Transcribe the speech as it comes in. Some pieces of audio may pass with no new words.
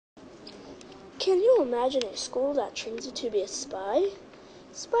Can you imagine a school that trains you to be a spy?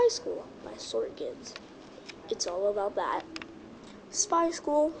 Spy School by Stewart Gibbs. It's all about that. Spy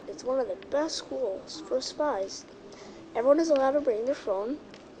School is one of the best schools for spies. Everyone is allowed to bring their phone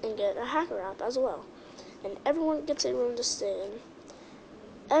and get a hacker app as well. And everyone gets a room to stay in.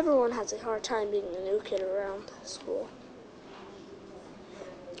 Everyone has a hard time being a new kid around school.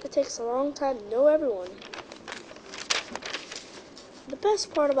 It takes a long time to know everyone. The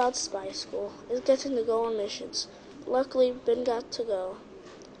best part about Spy School is getting to go on missions. Luckily, Ben got to go.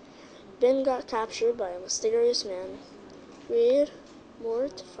 Ben got captured by a mysterious man. Read more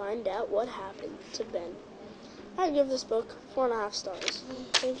to find out what happened to Ben. I give this book 4.5 stars.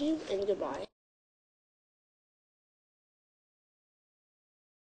 Thank you and goodbye.